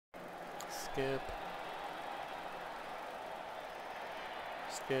Skip.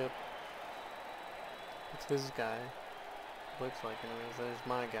 Skip. It's his guy. Looks like anyways. There's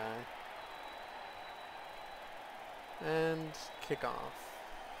my guy. And kick off.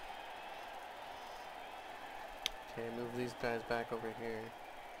 Okay, move these guys back over here.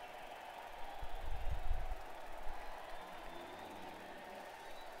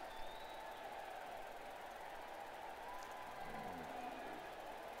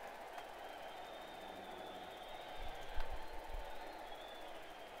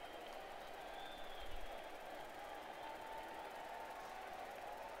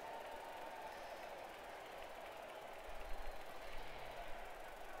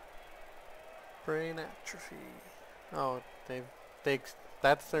 Brain Atrophy. Oh,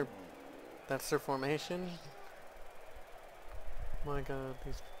 that's their formation. My God,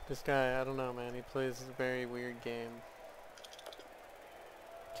 this guy, I don't know, man. He plays a very weird game.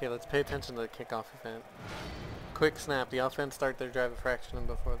 Okay, let's pay attention to the kickoff event. Quick snap. The offense start their drive a fraction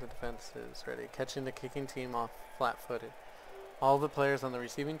before the defense is ready, catching the kicking team off flat-footed. All the players on the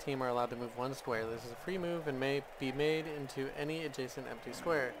receiving team are allowed to move one square. This is a free move and may be made into any adjacent empty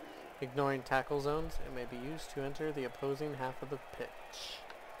square. Ignoring tackle zones, it may be used to enter the opposing half of the pitch.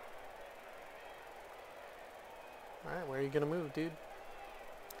 Alright, where are you going to move, dude?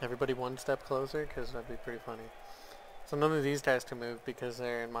 Everybody one step closer, because that'd be pretty funny. So none of these guys can move because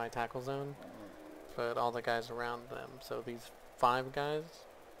they're in my tackle zone, but all the guys around them. So these 5 guys,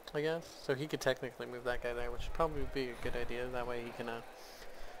 I guess. So he could technically move that guy there, which would probably be a good idea. That way he can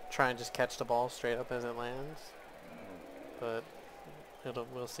try and just catch the ball straight up as it lands. But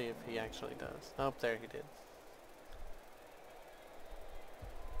we'll see if he actually does. Oh, there he did.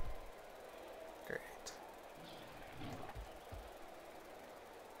 Great.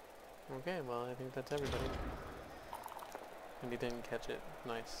 Okay, well, I think that's everybody. And he didn't catch it.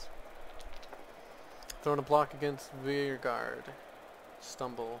 Nice. Throwing a block against Veergaard.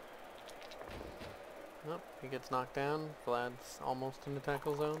 Stumble. Nope, he gets knocked down. Vlad's almost in the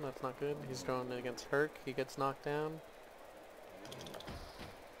tackle zone. That's not good. He's throwing it against Herc. He gets knocked down.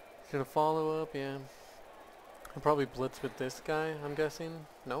 He's gonna follow up, yeah. He'll probably blitz with this guy, I'm guessing.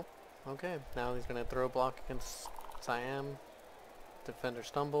 Nope. Okay, now he's gonna throw a block against Siam. Defender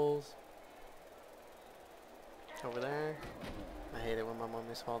stumbles. Over there. I hate it when my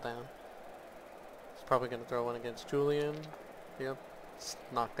mummies fall down. He's probably gonna throw one against Julian. Yep.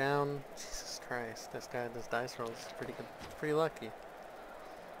 Knocked down. Jesus Christ, this dice roll is pretty good. Pretty lucky.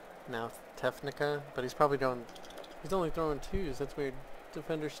 Now Tefnica, but he's only throwing 2s. That's weird.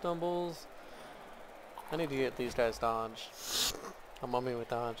 Defender stumbles. I need to get these guys dodge. A mummy with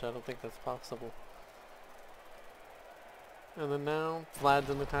dodge. I don't think that's possible. And then now Vlad's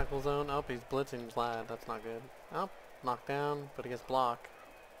in the tackle zone. Oh, he's blitzing Vlad. That's not good. Oh, knocked down, but he gets block.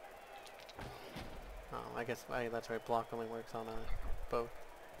 Oh, I guess that's right. Block only works on both.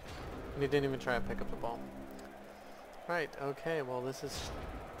 And he didn't even try to pick up the ball. Right. Okay. Well, this is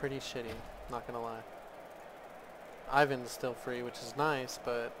pretty shitty. Not gonna lie. Ivan's still free, which is nice,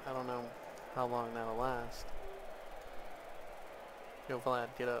 but I don't know how long that'll last. Yo, Vlad,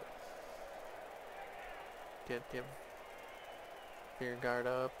 get up. Get your guard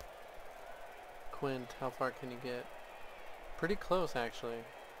up. Quint, how far can you get? Pretty close, actually.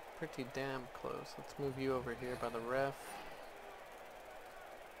 Pretty damn close. Let's move you over here by the ref.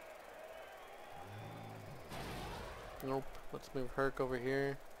 Nope. Let's move Herc over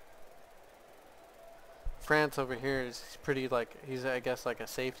here. France over here is pretty he's I guess like a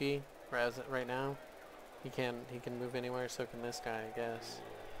safety right now. He can move anywhere, so can this guy, I guess.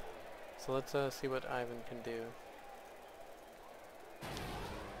 So let's see what Ivan can do.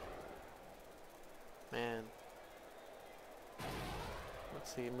 Man.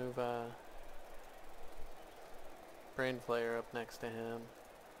 Let's see, move Brain Flayer up next to him.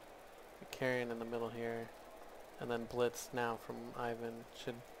 Carrion in the middle here. And then Blitz now from Ivan.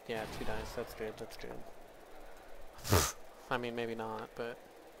 Yeah, 2 dice. That's good, that's good. I mean, maybe not, but...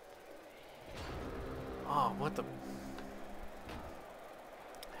 Oh, what the...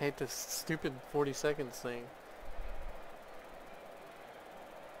 I hate this stupid 40 seconds thing.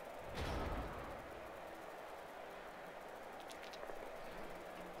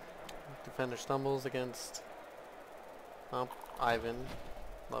 Defender stumbles against... Oh, Ivan.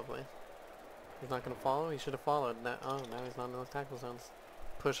 Lovely. He's not going to follow? He should have followed. Oh, now he's not in those tackle zones.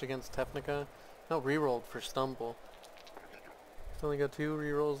 Push against Tefnica. No, rerolled for stumble. He's only got 2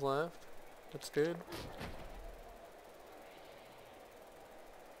 rerolls left. That's good.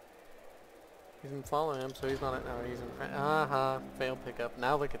 He didn't follow him, so he's not at... No, he's in front. Aha, failed pickup.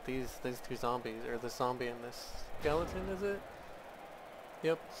 Now look at these 2 zombies, or the zombie and this skeleton, is it?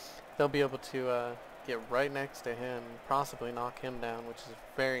 Yep. They'll be able to get right next to him, possibly knock him down, which is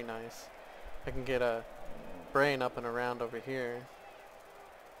very nice. I can get a Brain up and around over here.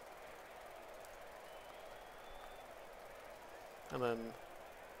 And then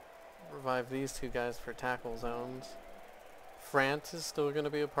revive these two guys for tackle zones. France is still going to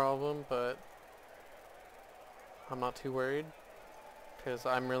be a problem, but I'm not too worried, because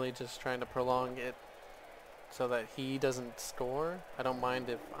I'm really just trying to prolong it so that he doesn't score. I don't mind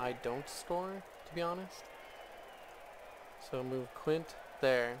if I don't score, to be honest. So move Quint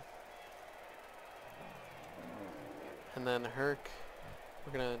there. And then Herc,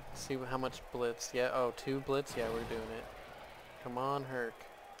 we're going to see how much blitz. Yeah, oh, 2 blitz? Yeah, we're doing it. Come on, Herc.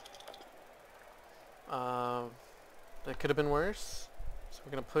 That could have been worse. So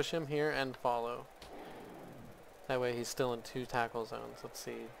we're going to push him here and follow. That way he's still in 2 tackle zones. Let's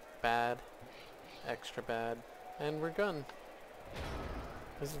see. Bad. Extra bad. And we're done.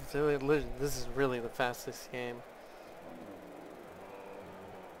 This is really the fastest game.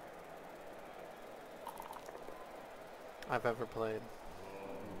 I've ever played.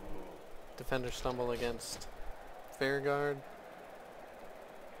 Defender stumble against fair guard.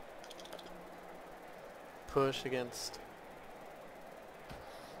 Push against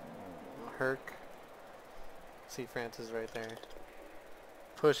Herc. See, Francis right there.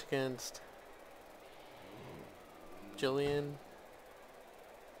 Push against Julian.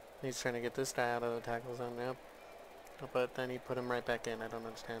 He's trying to get this guy out of the tackle zone, yep. But then he put him right back in. I don't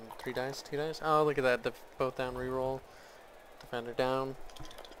understand. 3 dice? 2 dice? Oh, look at that. Both down, reroll. Defender down.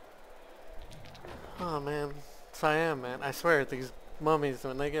 Oh, man. Siam, man. I swear, these mummies,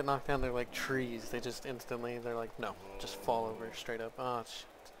 when they get knocked down, they're like trees. They just instantly, they're like, no, just fall over straight up. Oh,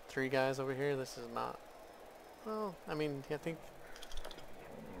 3 guys over here. This is not. Well, I mean, I think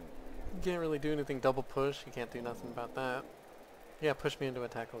you can't really do anything double push. You can't do nothing about that. Yeah, push me into a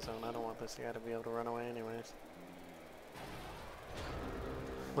tackle zone. I don't want this guy to be able to run away anyways.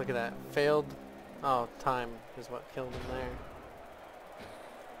 Look at that. Failed. Oh, time is what killed him there.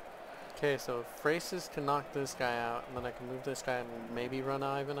 Okay, so Phrases can knock this guy out, and then I can move this guy and maybe run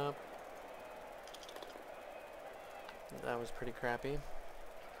Ivan up. That was pretty crappy.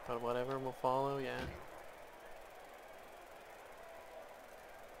 But whatever, we'll follow, yeah.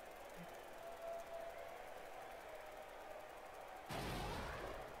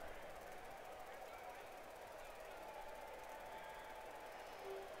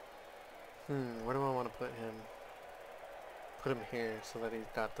 Where do I want to put him? Put him here so that he's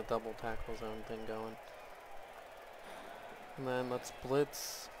got the double tackle zone thing going. And then let's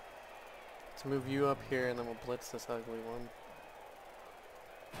blitz. Let's move you up here and then we'll blitz this ugly one.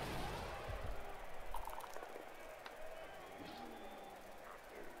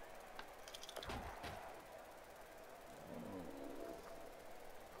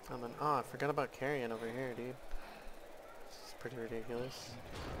 And then, oh, I forgot about carrying over here, dude. This is pretty ridiculous.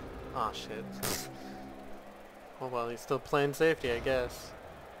 Aw, oh, shit. Oh well, he's still playing safety, I guess.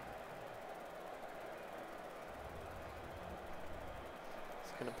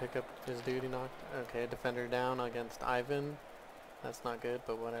 He's gonna pick up his dude he knocked. Okay, defender down against Ivan. That's not good,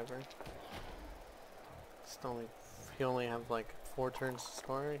 but whatever. He only have like 4 turns to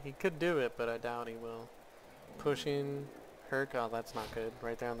score. He could do it, but I doubt he will. Pushing Herc. Oh, that's not good.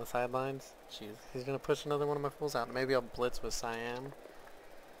 Right there on the sidelines. Jeez, he's gonna push another one of my fools out. Maybe I'll blitz with Siam.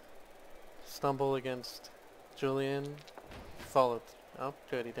 Stumble against Julian. Followed. Oh,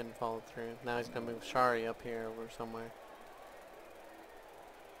 good, he didn't follow through. Now he's gonna move Shari up here over somewhere.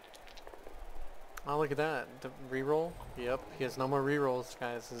 Oh, look at that. Reroll? Yep, he has no more rerolls,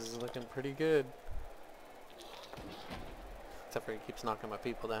 guys. This is looking pretty good. Except for he keeps knocking my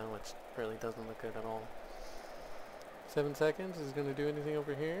people down, which really doesn't look good at all. 7 seconds. Is he gonna do anything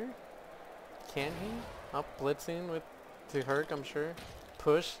over here? Can he? Up, blitzing with to Herc, I'm sure.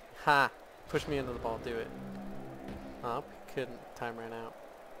 Push. Ha! Push me into the ball. Do it. Up. Couldn't. Time ran out.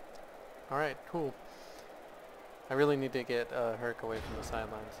 Alright, cool. I really need to get Herc away from the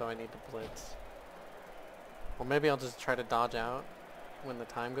sideline, so I need to blitz. Or maybe I'll just try to dodge out when the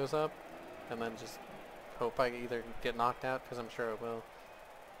time goes up, and then just hope I either get knocked out, because I'm sure it will.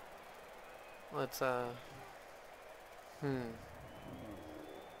 Let's, yeah,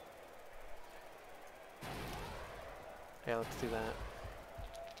 let's do that.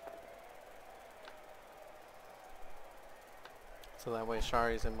 So that way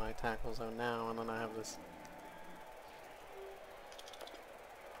Shari's in my tackle zone now, and then I have this.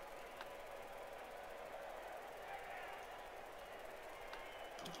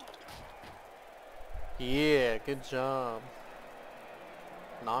 Yeah, good job.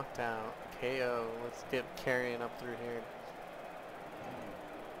 Knocked out. KO. Let's get carrying up through here.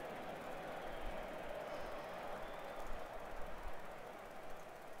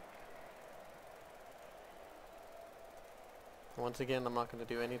 Once again, I'm not going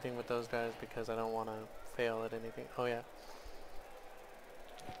to do anything with those guys because I don't want to fail at anything. Oh yeah.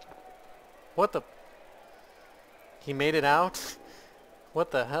 What the? He made it out? What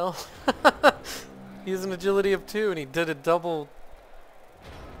the hell? He has an agility of 2 and he did a double.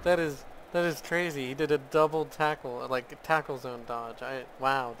 That is crazy. He did a double tackle, like tackle zone dodge.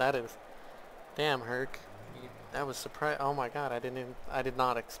 Wow, that is. Damn, Herc. That was surprise. Oh my god, I did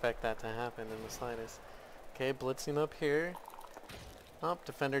not expect that to happen in the slightest. Okay, blitzing up here. Oh,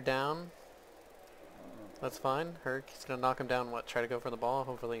 defender down. That's fine. Herc, he's gonna knock him down. What? Try to go for the ball.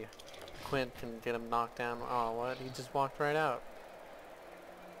 Hopefully Quint can get him knocked down. Oh, what? He just walked right out.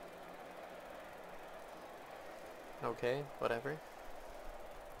 Okay, whatever.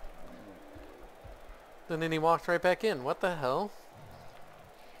 And then he walked right back in. What the hell?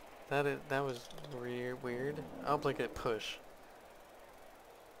 That was weird. Oh, look at push.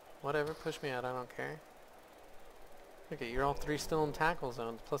 Whatever, push me out. I don't care. Look at you're all 3 still in tackle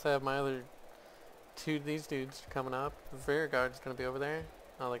zones. Plus, I have my other 2. These dudes coming up. Verigard's gonna be over there.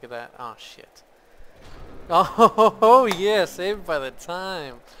 Oh, look at that. Oh shit. Oh yeah, saved by the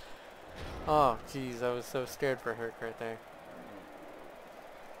time. Oh jeez, I was so scared for Herc right there.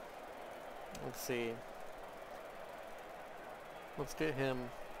 Let's see. Let's get him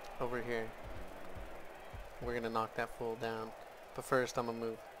over here. We're gonna knock that fool down. But first I'm gonna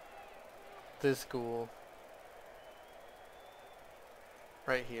move this ghoul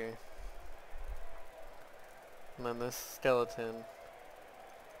right here. And then this skeleton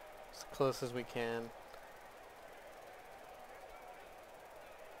as close as we can.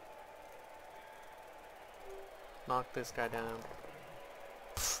 Knock this guy down.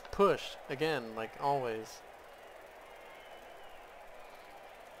 Push again, like always.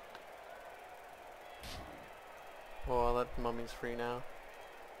 Well, I'll let mummy's free now.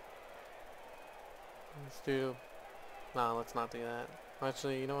 Let's do... Nah, let's not do that.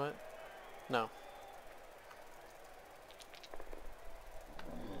 Actually, you know what? No.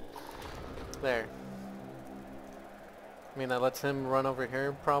 There. I mean, that lets him run over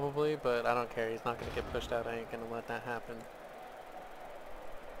here probably, but I don't care. He's not going to get pushed out. I ain't going to let that happen.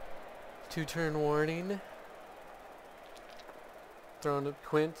 2-turn warning. Thrown to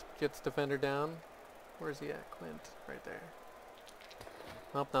Quint. Gets defender down. Where's he at? Quint. Right there.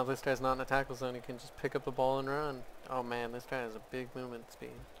 Oh, now this guy's not in a tackle zone. He can just pick up the ball and run. Oh man, this guy has a big movement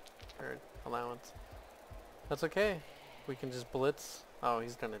speed. Or allowance. That's okay. We can just blitz. Oh,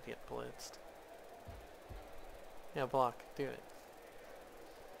 he's going to get blitzed. Yeah, block. Do it.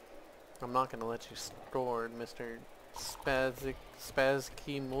 I'm not going to let you score, Mr. Spazky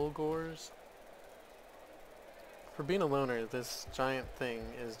Mulgors. For being a loner, this giant thing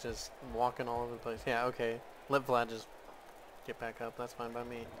is just walking all over the place. Yeah, okay. Let Vlad just get back up. That's fine by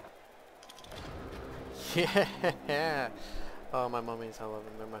me. Yeah! Oh, my mummies, I love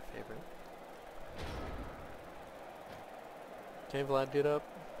them. They're my favorite. Okay, Vlad, get up.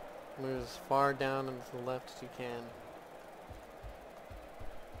 Move as far down and to the left as you can.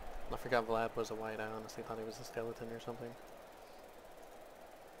 I forgot Vlad was a white. I honestly thought he was a skeleton or something.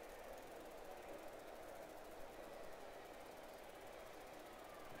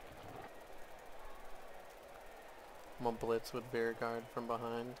 I'm gonna blitz with Verigard from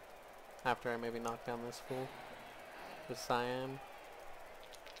behind. After I maybe knock down this fool. With Siam.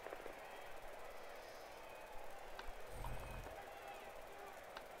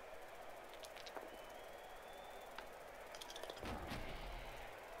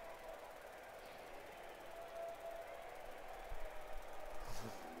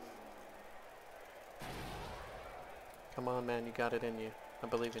 Come on, man, you got it in you. I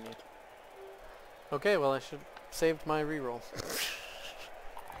believe in you. Okay, well, I should saved my reroll.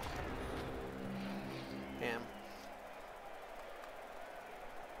 Damn.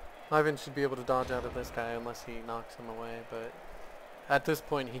 Ivan should be able to dodge out of this guy unless he knocks him away, but at this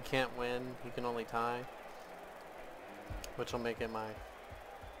point he can't win. He can only tie, which will make it my...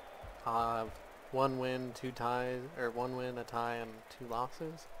 I'll have 1 win, 2 ties, or 1 win, a tie, and 2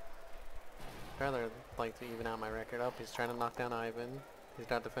 losses. I'd rather like to even out my record up. He's trying to knock down Ivan. He's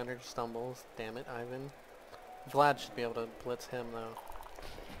got defender stumbles. Damn it, Ivan. Vlad should be able to blitz him though.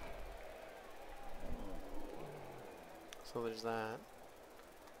 So there's that.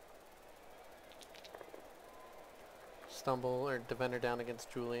 Stumble or defender down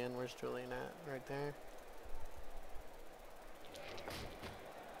against Julian. Where's Julian at? Right there.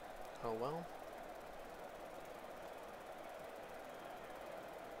 Oh well.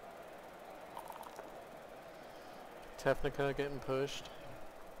 Tefnica getting pushed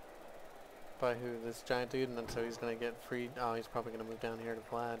by who? This giant dude, and then so he's gonna get freed. Oh, he's probably gonna move down here to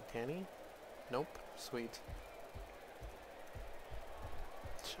Vlad. Can he? Nope. Sweet.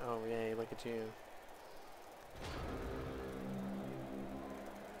 bitch. Oh, yay, look at you.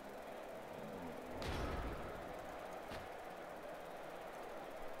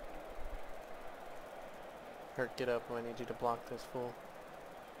 Hurt, get up. I need you to block this fool.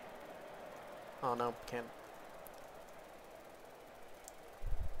 Oh, no, can't.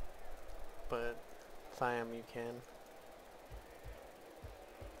 But Siam, you can.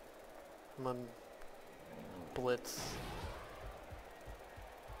 I'm on blitz.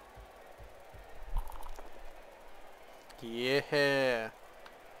 Yeah!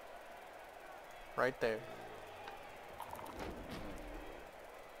 Right there.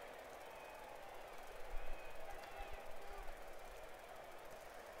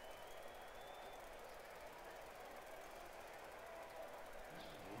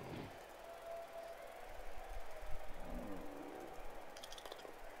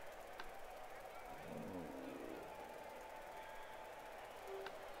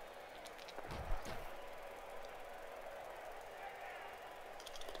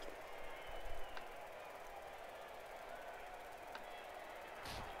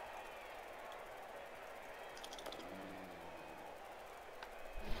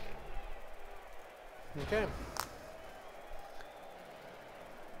 Okay.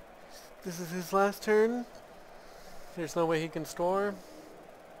 This is his last turn. There's no way he can store.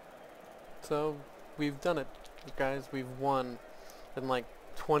 So, we've done it, guys. We've won in like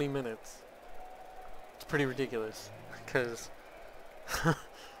 20 minutes. It's pretty ridiculous. Because I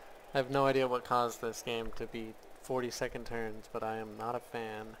have no idea what caused this game to be 40-second turns, but I am not a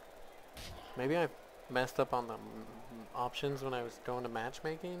fan. Maybe I messed up on the options when I was going to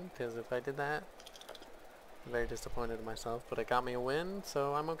matchmaking, because if I did that, I'm very disappointed in myself, but it got me a win,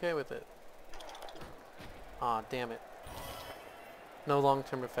 so I'm okay with it. Aw, damn it. No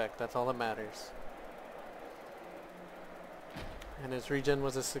long-term effect, that's all that matters. And his regen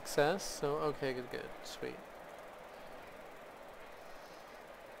was a success, so okay, good, good, sweet.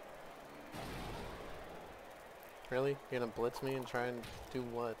 Really? You're gonna blitz me and try and do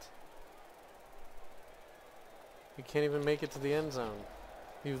what? You can't even make it to the end zone.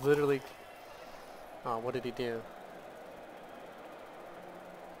 You literally... Oh, what did he do?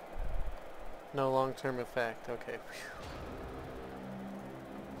 No long-term effect. Okay. Phew.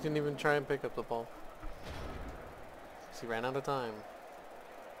 Didn't even try and pick up the ball. He ran out of time.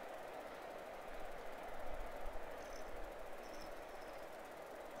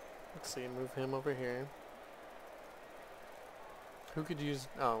 Let's see, move him over here. Who could use...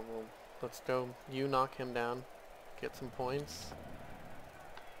 Oh, well, let's go. You knock him down. Get some points.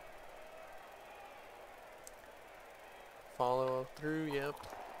 Follow through, yep.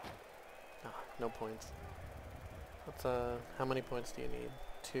 Ah, no points. Let's, how many points do you need?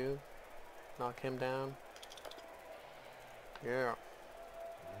 2? Knock him down. Yeah.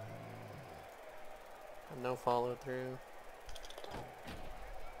 And no follow through.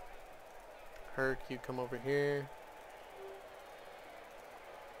 Herc, you come over here.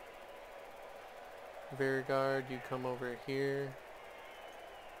 Veregard, you come over here.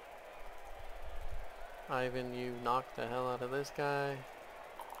 Ivan, you knock the hell out of this guy.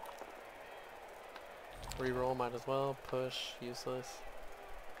 Reroll, might as well. Push, useless.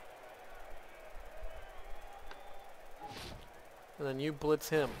 And then you blitz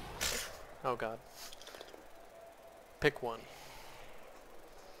him. Oh god. Pick one.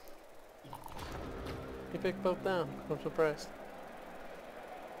 He picked both down. I'm surprised.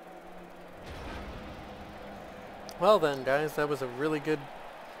 Well then, guys, that was a really good,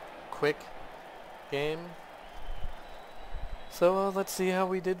 quick game. So let's see how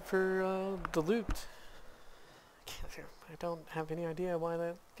we did for the loot. I don't have any idea why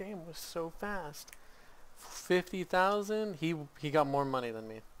that game was so fast. 50,000? He got more money than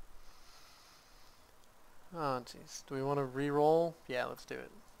me. Oh jeez. Do we want to re-roll? Yeah, let's do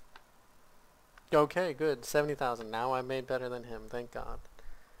it. Okay, good. 70,000. Now I made better than him. Thank God.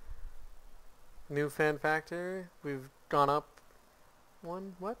 New fan factor. We've gone up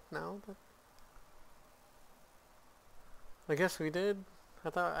one. What? No. I guess we did. I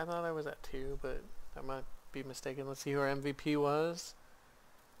thought I was at 2, but I might be mistaken. Let's see who our MVP was.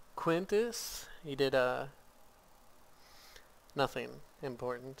 Quintus. He did nothing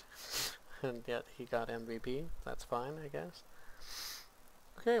important, and yet he got MVP. That's fine, I guess.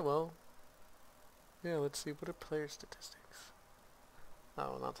 Okay, well, yeah. Let's see, what are player statistics?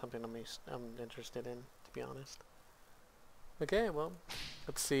 Oh, not something I'm interested in, to be honest. Okay, well,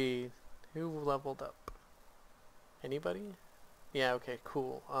 let's see who leveled up. Anybody? Yeah. Okay.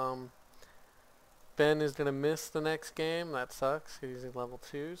 Cool. Ben is gonna miss the next game. That sucks. He's at level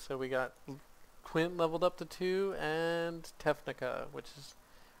 2. So we got Quint leveled up to 2, and Tefnica, which is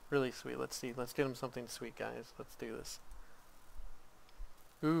Really sweet. Let's see. Let's get him something sweet, guys. Let's do this.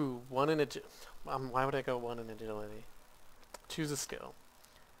 Ooh, 1 in agility. Why would I go 1 in agility? Choose a skill.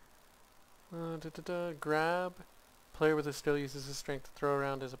 Grab. Player with a skill uses his strength to throw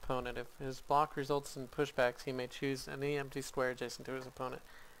around his opponent. If his block results in pushbacks, he may choose any empty square adjacent to his opponent.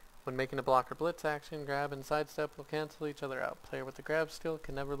 When making a block or blitz action, grab and sidestep will cancel each other out. Player with the grab skill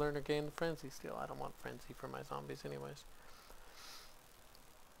can never learn or gain the frenzy skill. I don't want frenzy for my zombies anyways.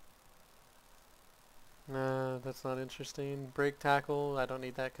 That's not interesting. Break tackle, I don't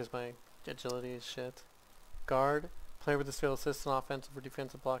need that because my agility is shit. Guard, player with the skill assists an offensive or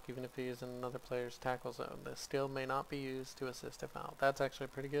defensive block even if he is in another player's tackle zone. The skill may not be used to assist if out. That's actually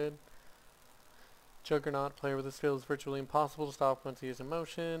pretty good. Juggernaut, player with the skill is virtually impossible to stop once he is in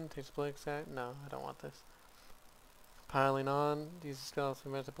motion. Takes a blink sack. No, I don't want this. Piling on, uses skill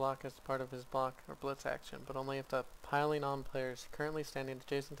to block as part of his block or blitz action, but only if the piling on player is currently standing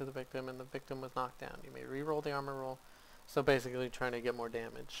adjacent to the victim and the victim was knocked down. You may re-roll the armor roll, so basically trying to get more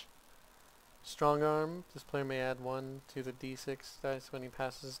damage. Strong arm, this player may add 1 to the d6 dice when he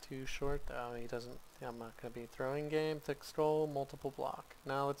passes too short. Oh, he doesn't. I'm not going to be throwing game. Thick scroll, multiple block.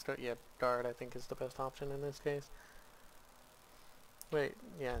 Now let's start. Yeah, guard I think is the best option in this case. Wait,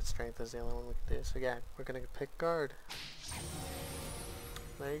 yeah, strength is the only one we can do. So yeah, we're going to pick guard.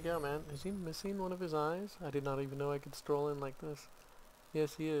 There you go, man. Is he missing one of his eyes? I did not even know I could stroll in like this.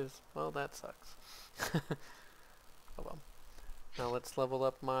 Yes, he is. Well, that sucks. Oh well. Now let's level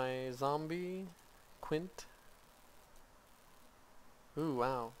up my zombie, Quint. Ooh,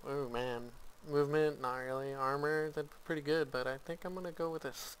 wow. Ooh, man. Movement, not really. Armor, that'd be pretty good, but I think I'm going to go with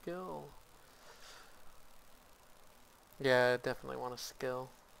a skill. Yeah, I definitely want a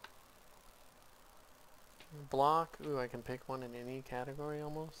skill. Block. Ooh, I can pick one in any category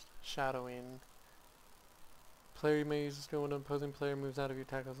almost. Shadowing. Player may use a skill when an opposing player moves out of your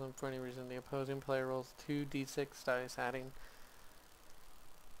tackle zone for any reason. The opposing player rolls 2d6 dice, adding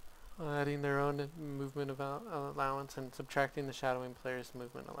their own movement allowance and subtracting the shadowing player's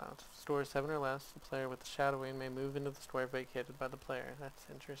movement allowance. If the score is 7 or less, the player with the shadowing may move into the square vacated by the player. That's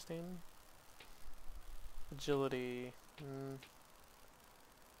interesting. Agility.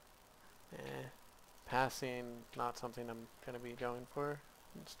 Passing, not something I'm going to be going for.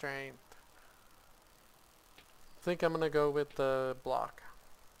 And strength. I think I'm going to go with the block.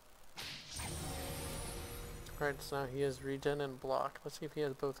 Alright, so now he has regen and block. Let's see if he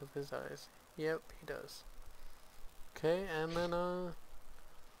has both of his eyes. Yep, he does. Okay, and then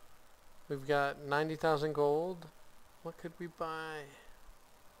we've got 90,000 gold. What could we buy?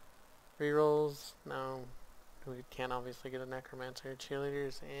 Rerolls? No. We can't obviously get a necromancer.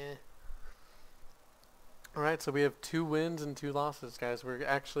 Cheerleaders? Eh. Alright, so we have 2 wins and 2 losses, guys. We're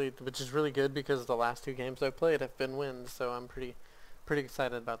actually, which is really good because the last 2 games I've played have been wins, so I'm pretty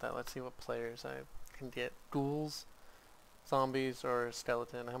excited about that. Let's see what players I can get. Ghouls, zombies, or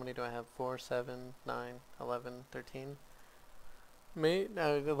skeleton. How many do I have? 4, 7, 9, 11, 13.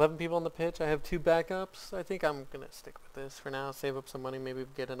 11 people on the pitch. I have 2 backups. I think I'm going to stick with this for now. Save up some money, maybe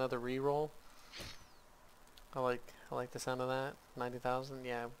get another reroll. I like the sound of that. 90,000,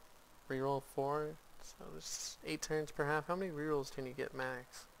 yeah. Reroll 4. So there's 8 turns per half. How many rerolls can you get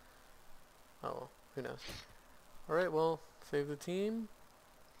max? Oh, who knows. Alright, well, save the team.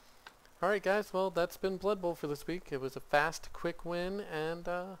 Alright guys, well that's been Blood Bowl for this week. It was a fast, quick win, and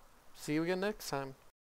see you again next time.